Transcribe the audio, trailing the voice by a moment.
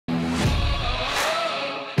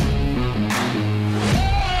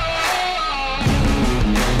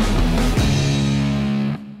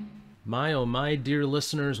My, oh my, dear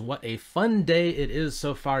listeners, what a fun day it is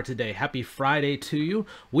so far today. Happy Friday to you.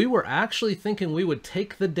 We were actually thinking we would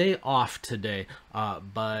take the day off today,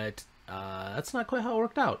 but that's not quite how it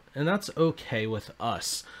worked out, and that's okay with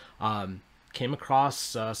us. Came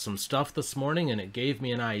across some stuff this morning, and it gave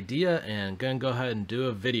me an idea, and gonna go ahead and do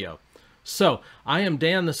a video. So, I am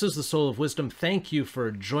Dan, this is the Soule of Wisdom. Thank you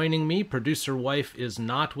for joining me. Producer-Wife is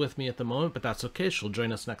not with me at the moment, but that's okay. She'll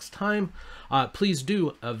join us next time. Please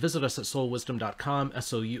do visit us at soulewisdom.com,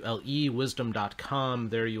 S-O-U-L-E, wisdom.com.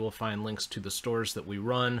 There you will find links to the stores that we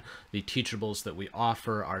run, the teachables that we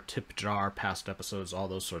offer, our tip jar, past episodes, all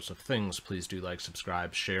those sorts of things. Please do like,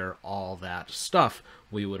 subscribe, share, all that stuff.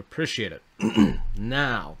 We would appreciate it.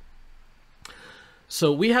 Now,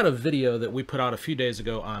 so we had a video that we put out a few days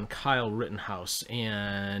ago on Kyle Rittenhouse,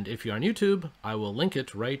 and if you're on YouTube, I will link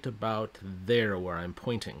it right about there where I'm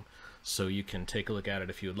pointing, so you can take a look at it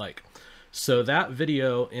if you would like. So that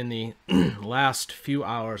video in the last few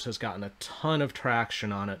hours has gotten a ton of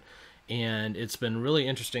traction on it, and it's been really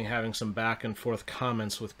interesting having some back and forth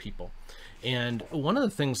comments with people. And one of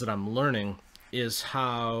the things that I'm learning is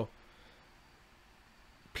how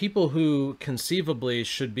people who conceivably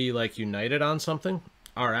should be like united on something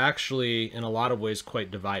are actually in a lot of ways quite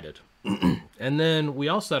divided. And then we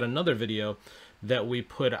also had another video that we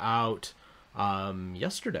put out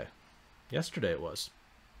yesterday it was,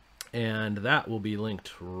 and that will be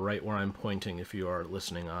linked right where I'm pointing if you are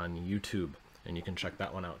listening on YouTube, and you can check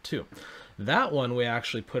that one out too. That one we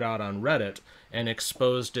actually put out on Reddit and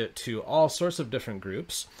exposed it to all sorts of different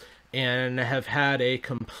groups, and have had a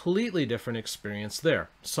completely different experience there.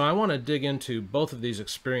 So I want to dig into both of these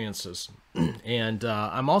experiences. And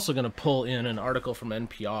I'm also going to pull in an article from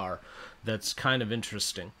NPR that's kind of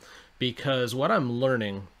interesting, because what I'm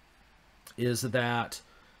learning is that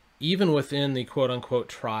even within the quote-unquote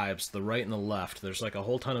tribes, the right and the left, there's like a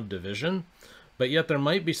whole ton of division, but yet there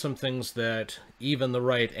might be some things that even the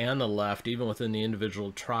right and the left, even within the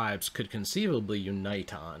individual tribes, could conceivably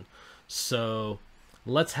unite on. So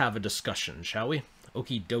let's have a discussion, shall we?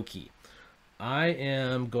 Okie dokie. I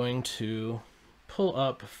am going to pull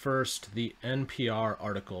up first the NPR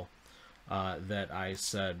article that I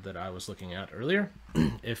said that I was looking at earlier.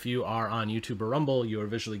 If you are on YouTube or Rumble, you are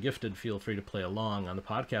visually gifted, feel free to play along. On the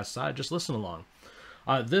podcast side, just listen along.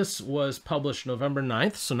 This was published November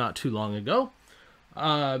 9th, so not too long ago.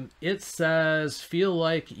 It says, feel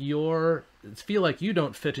like you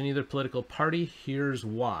don't fit in either political party, here's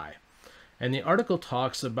why. And the article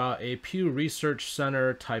talks about a Pew Research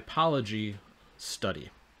Center typology study.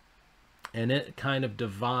 And it kind of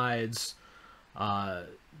divides the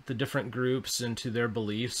different groups into their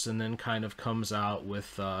beliefs, and then kind of comes out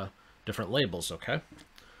with different labels, okay?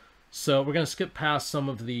 So we're going to skip past some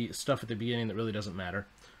of the stuff at the beginning that really doesn't matter.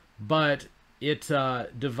 But it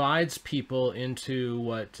divides people into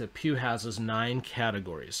what Pew has as 9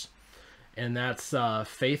 categories. And that's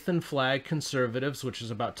faith and flag conservatives, which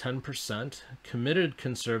is about 10%, committed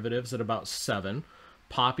conservatives at about 7%,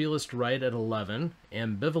 populist right at 11%,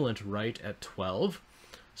 ambivalent right at 12%,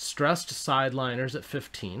 stressed sideliners at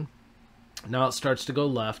 15%. Now it starts to go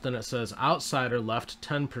left, and it says outsider left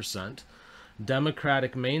 10%,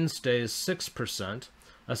 democratic mainstays 6%,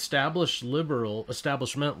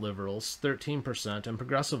 establishment liberals 13%, and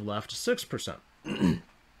progressive left 6%.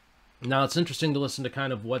 Now it's interesting to listen to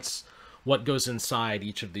kind of what goes inside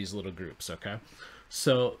each of these little groups, okay?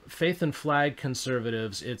 So faith and flag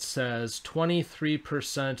conservatives, it says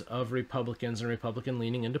 23% of Republicans and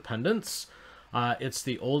Republican-leaning independents. It's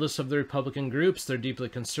the oldest of the Republican groups. They're deeply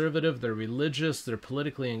conservative, they're religious, they're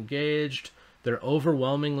politically engaged, they're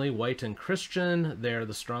overwhelmingly white and Christian, they're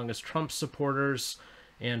the strongest Trump supporters,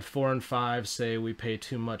 and 4 and 5 say we pay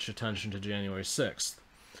too much attention to January 6th.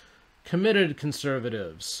 Committed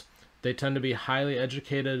conservatives, they tend to be highly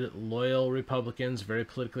educated, loyal Republicans, very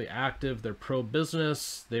politically active. They're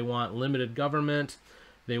pro-business. They want limited government.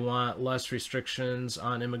 They want less restrictions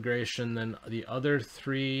on immigration than the other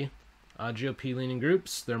 3 GOP-leaning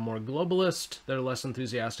groups. They're more globalist. They're less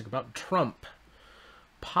enthusiastic about Trump.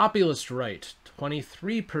 Populist right,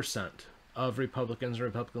 23% of Republicans and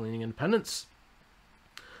Republican-leaning independents.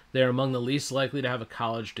 They are among the least likely to have a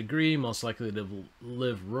college degree, most likely to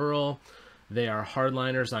live rural. They are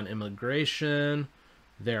hardliners on immigration.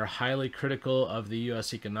 They're highly critical of the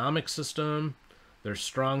U.S. economic system. They're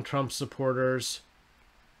strong Trump supporters.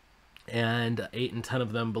 And 8 and 10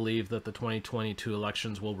 of them believe that the 2022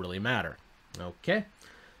 elections will really matter. Okay.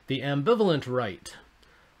 The ambivalent right.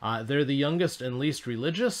 They're the youngest and least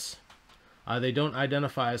religious. They don't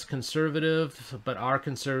identify as conservative, but are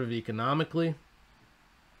conservative economically.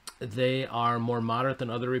 They are more moderate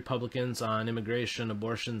than other Republicans on immigration,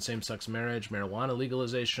 abortion, same-sex marriage, marijuana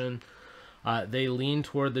legalization. They lean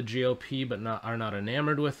toward the GOP but are not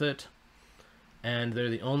enamored with it. And they're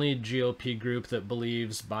the only GOP group that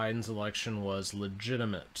believes Biden's election was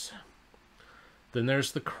legitimate. Then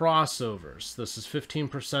there's the crossovers. This is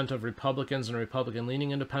 15% of Republicans and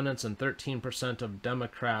Republican-leaning independents and 13% of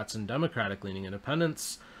Democrats and Democratic-leaning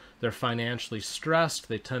independents. They're financially stressed.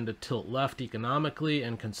 They tend to tilt left economically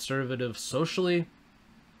and conservative socially.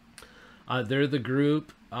 They're the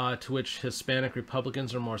group to which Hispanic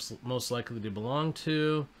Republicans are most likely to belong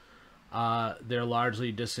to. They're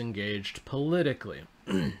largely disengaged politically.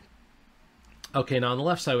 Okay, now on the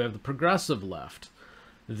left side, we have the progressive left.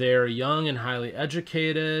 They're young and highly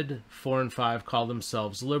educated. 4 and 5 call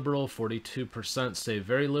themselves liberal. 42% say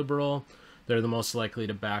very liberal. They're the most likely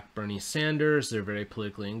to back Bernie Sanders. They're very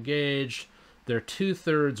politically engaged. They're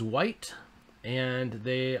 2/3 white, and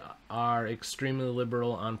they are extremely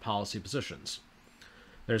liberal on policy positions.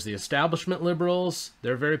 There's the establishment liberals.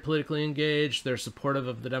 They're very politically engaged. They're supportive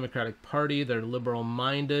of the Democratic Party. They're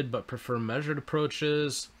liberal-minded but prefer measured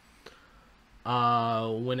approaches.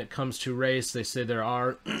 When it comes to race, they say there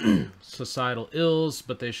are societal ills,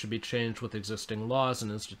 but they should be changed with existing laws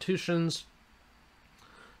and institutions.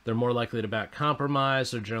 They're more likely to back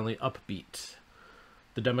compromise. They're generally upbeat.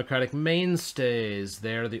 The Democratic mainstays,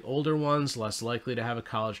 they're the older ones, less likely to have a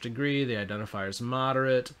college degree. They identify as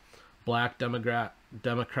moderate. Black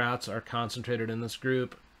Democrats are concentrated in this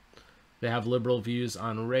group. They have liberal views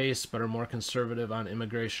on race, but are more conservative on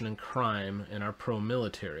immigration and crime, and are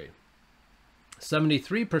pro-military.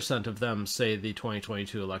 73% of them say the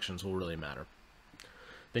 2022 elections will really matter.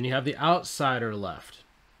 Then you have the outsider left.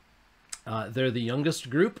 They're the youngest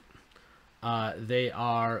group. They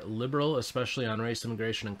are liberal, especially on race,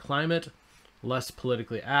 immigration, and climate. Less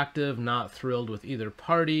politically active, not thrilled with either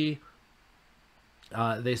party.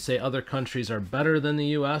 They say other countries are better than the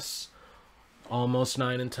U.S. Almost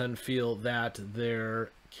 9 in 10 feel that their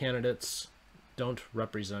candidates don't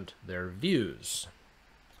represent their views.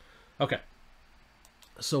 Okay.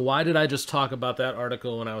 So why did I just talk about that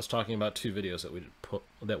article when I was talking about 2 videos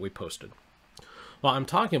that we posted? Well, I'm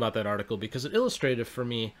talking about that article because it illustrated for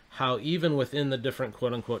me how even within the different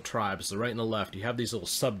quote-unquote tribes, the right and the left, you have these little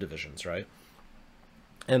subdivisions, right?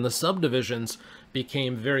 And the subdivisions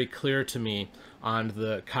became very clear to me on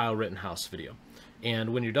the Kyle Rittenhouse video.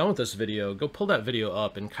 And when you're done with this video, go pull that video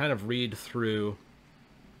up and kind of read through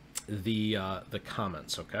the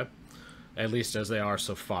comments, okay? At least as they are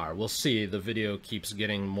so far. We'll see. The video keeps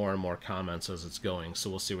getting more and more comments as it's going, so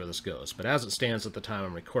we'll see where this goes. But as it stands at the time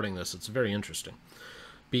I'm recording this, it's very interesting.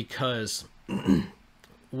 Because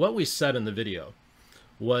what we said in the video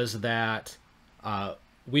was that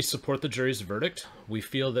we support the jury's verdict. We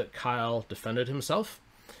feel that Kyle defended himself.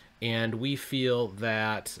 And we feel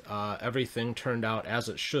that everything turned out as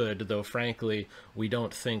it should, though frankly, we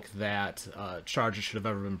don't think that charges should have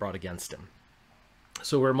ever been brought against him.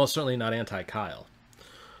 So we're most certainly not anti-Kyle.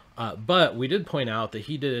 But we did point out that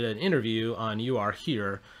he did an interview on You Are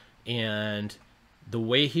Here, and the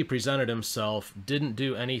way he presented himself didn't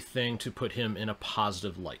do anything to put him in a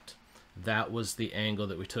positive light. That was the angle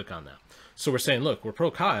that we took on that. So we're saying, look, we're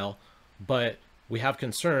pro-Kyle, but we have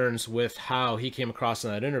concerns with how he came across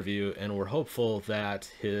in that interview, and we're hopeful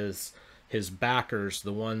that his backers,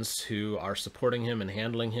 the ones who are supporting him and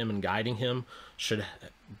handling him and guiding him, should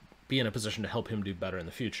be in a position to help him do better in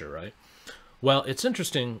the future, right? Well, it's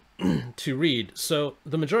interesting to read. So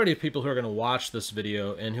the majority of people who are going to watch this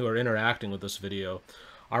video and who are interacting with this video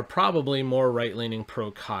are probably more right-leaning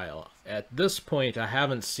pro-Kyle. At this point, I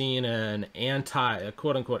haven't seen a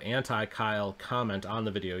quote-unquote anti-Kyle comment on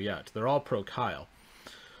the video yet. They're all pro-Kyle.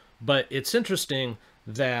 But it's interesting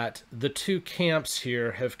that the 2 camps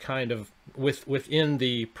here have kind of, within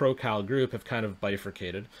the pro-Kyle group, have kind of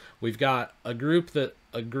bifurcated. We've got a group that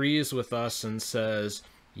agrees with us and says,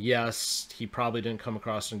 yes, he probably didn't come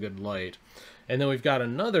across in good light. And then we've got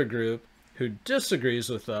another group who disagrees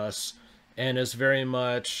with us and is very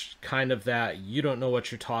much kind of that, you don't know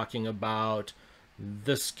what you're talking about,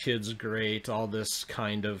 this kid's great, all this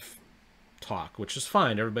kind of talk, which is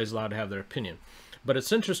fine. Everybody's allowed to have their opinion. But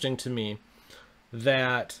it's interesting to me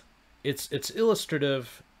that it's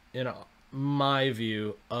illustrative, in my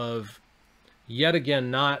view, of yet again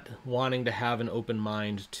not wanting to have an open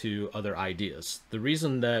mind to other ideas. The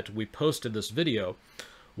reason that we posted this video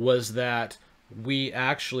was that we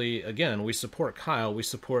actually, again, we support Kyle, we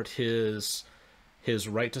support his his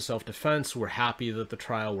right to self-defense. We're happy that the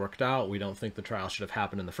trial worked out. We don't think the trial should have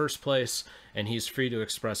happened in the first place, and he's free to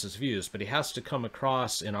express his views. But he has to come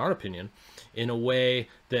across, in our opinion, in a way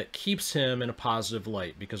that keeps him in a positive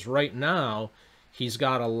light, because right now he's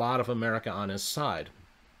got a lot of America on his side.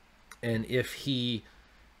 And if he's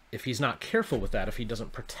not careful with that, if he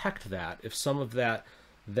doesn't protect that, if some of that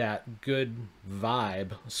good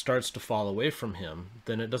vibe starts to fall away from him,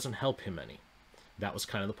 then it doesn't help him any. That was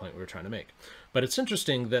kind of the point we were trying to make. But it's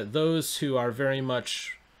interesting that those who are very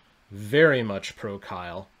much pro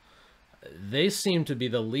Kyle, they seem to be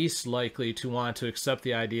the least likely to want to accept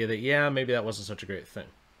the idea that, yeah, maybe that wasn't such a great thing.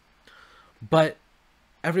 But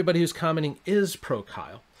everybody who's commenting is pro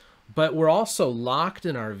Kyle. But we're also locked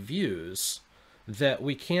in our views that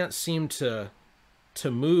we can't seem to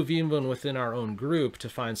move even within our own group to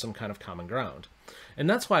find some kind of common ground. And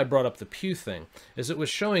that's why I brought up the Pew thing, is it was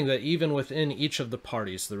showing that even within each of the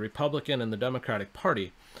parties, the Republican and the Democratic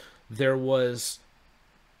Party, there was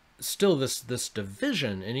still this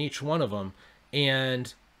division in each one of them.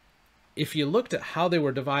 And if you looked at how they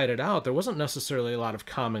were divided out, there wasn't necessarily a lot of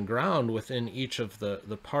common ground within each of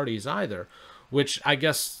the parties either, which I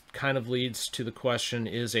guess kind of leads to the question,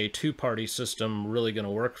 is a two-party system really going to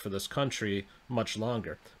work for this country much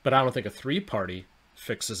longer? But I don't think a three-party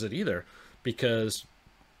fixes it either, because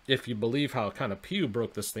if you believe how kind of Pew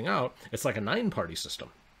broke this thing out, it's like a 9-party system.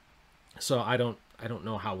 So I don't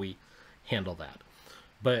know how we handle that.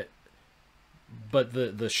 But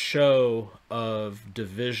the show of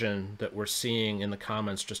division that we're seeing in the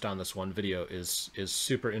comments just on this one video is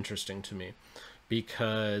super interesting to me,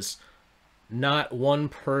 because not one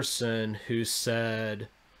person who said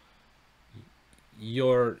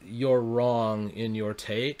you're wrong in your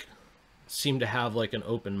take seemed to have like an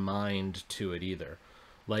open mind to it either.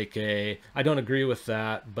 Like I don't agree with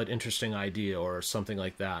that, but interesting idea or something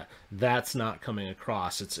like that. That's not coming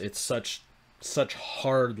across. It's such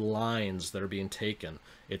hard lines that are being taken.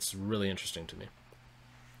 It's really interesting to me.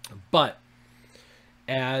 But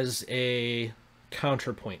as a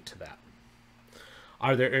counterpoint to that,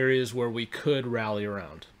 are there areas where we could rally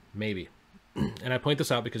around? Maybe. And I point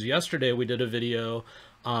this out because yesterday we did a video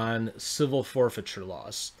on civil forfeiture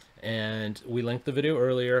laws. And we linked the video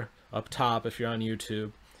earlier up top if you're on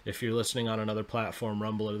YouTube. If you're listening on another platform,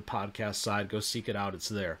 Rumble or the podcast side, go seek it out. It's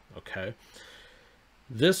there, okay?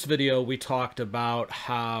 This video, we talked about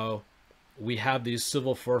how we have these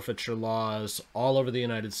civil forfeiture laws all over the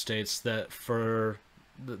United States that, for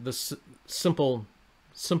the simple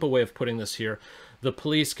way of putting this here, the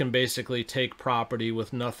police can basically take property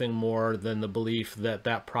with nothing more than the belief that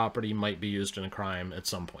that property might be used in a crime at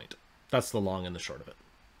some point. That's the long and the short of it.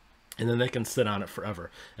 And then they can sit on it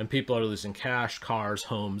forever. And people are losing cash, cars,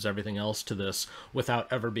 homes, everything else to this without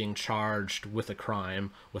ever being charged with a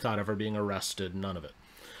crime, without ever being arrested, none of it.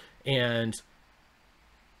 And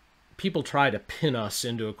people try to pin us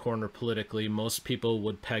into a corner politically. Most people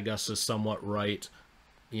would peg us as somewhat right.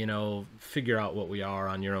 You know, figure out what we are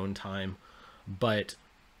on your own time. But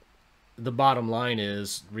the bottom line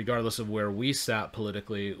is, regardless of where we sat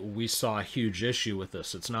politically, we saw a huge issue with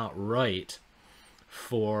this. It's not right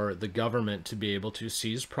for the government to be able to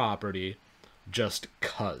seize property just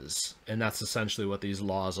 'cause. And that's essentially what these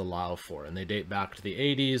laws allow for. And they date back to the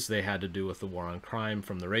 80s. They had to do with the war on crime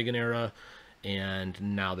from the Reagan era. And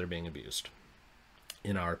now they're being abused,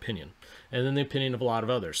 in our opinion. And in the opinion of a lot of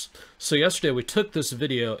others. So yesterday we took this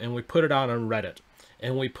video and we put it out on Reddit.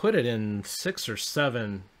 And we put it in 6 or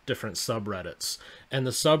 7 different subreddits. And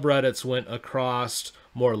the subreddits went across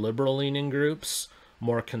more liberal-leaning groups,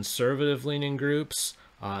 more conservative-leaning groups,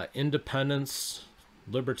 independents,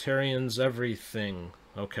 libertarians, everything,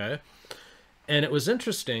 okay? And it was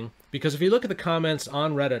interesting because if you look at the comments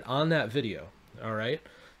on Reddit on that video, all right,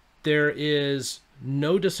 there is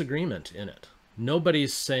no disagreement in it.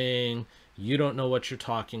 Nobody's saying, you don't know what you're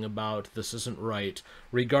talking about, this isn't right,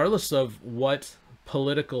 regardless of what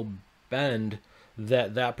political bend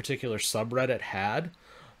that particular subreddit had.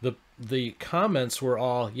 The comments were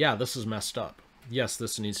all, yeah, this is messed up. Yes,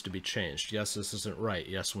 this needs to be changed. Yes, this isn't right.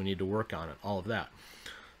 Yes, we need to work on it. All of that.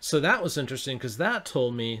 So that was interesting because that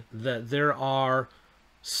told me that there are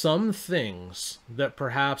some things that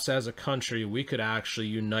perhaps as a country we could actually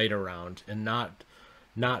unite around and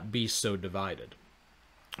not be so divided.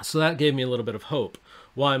 So that gave me a little bit of hope.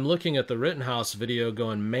 While I'm looking at the Rittenhouse video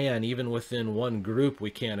going, man, even within one group we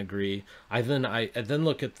can't agree, I then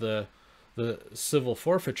look at the civil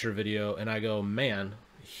forfeiture video and I go, man,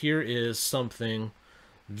 here is something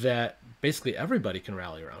that basically everybody can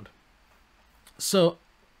rally around. So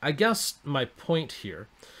I guess my point here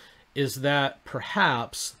is that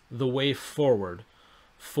perhaps the way forward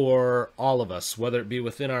for all of us, whether it be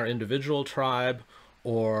within our individual tribe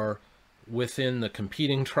or within the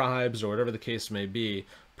competing tribes or whatever the case may be.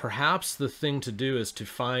 Perhaps the thing to do is to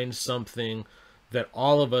find something that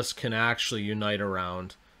all of us can actually unite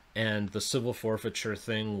around. And the civil forfeiture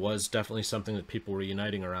thing was definitely something that people were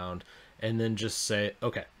uniting around. And then just say,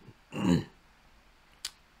 okay,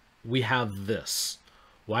 we have this.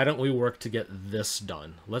 Why don't we work to get this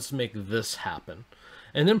done? Let's make this happen.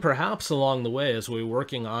 And then perhaps along the way, as we're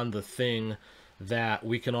working on the thing that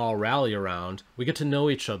we can all rally around, we get to know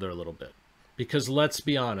each other a little bit. Because let's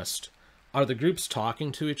be honest, are the groups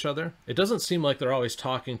talking to each other? It doesn't seem like they're always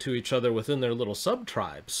talking to each other within their little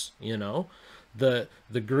sub-tribes, you know? The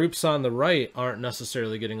groups on the right aren't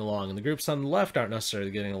necessarily getting along, and the groups on the left aren't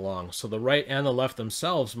necessarily getting along. So the right and the left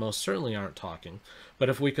themselves most certainly aren't talking. But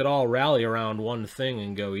if we could all rally around one thing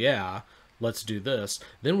and go, yeah, let's do this,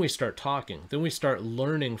 then we start talking. Then we start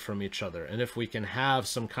learning from each other. And if we can have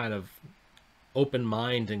some kind of open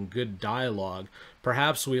mind and good dialogue,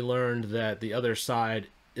 perhaps we learned that the other side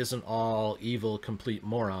isn't all evil, complete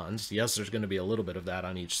morons. Yes, there's going to be a little bit of that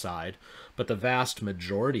on each side, but the vast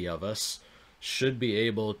majority of us should be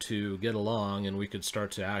able to get along, and we could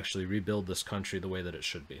start to actually rebuild this country the way that it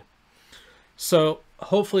should be. So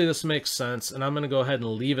hopefully this makes sense, and I'm going to go ahead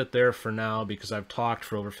and leave it there for now because I've talked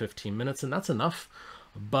for over 15 minutes, and that's enough.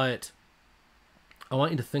 But I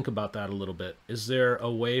want you to think about that a little bit. Is there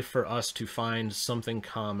a way for us to find something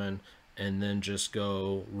common and then just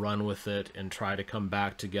go run with it and try to come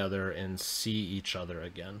back together and see each other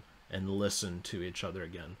again and listen to each other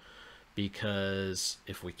again? Because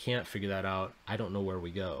if we can't figure that out, I don't know where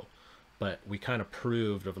we go. But we kind of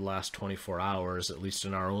proved over the last 24 hours, at least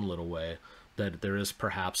in our own little way, that there is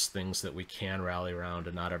perhaps things that we can rally around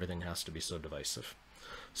and not everything has to be so divisive.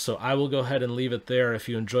 So I will go ahead and leave it there. If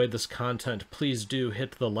you enjoyed this content, please do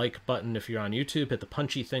hit the like button if you're on YouTube, hit the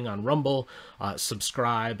punchy thing on Rumble,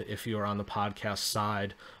 subscribe if you're on the podcast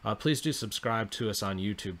side. Please do subscribe to us on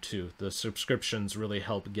YouTube too. The subscriptions really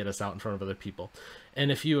help get us out in front of other people.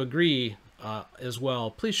 And if you agree as well,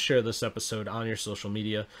 please share this episode on your social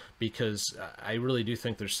media, because I really do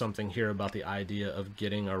think there's something here about the idea of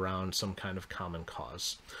getting around some kind of common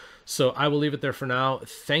cause. So I will leave it there for now.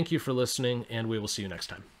 Thank you for listening, and we will see you next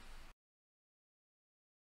time.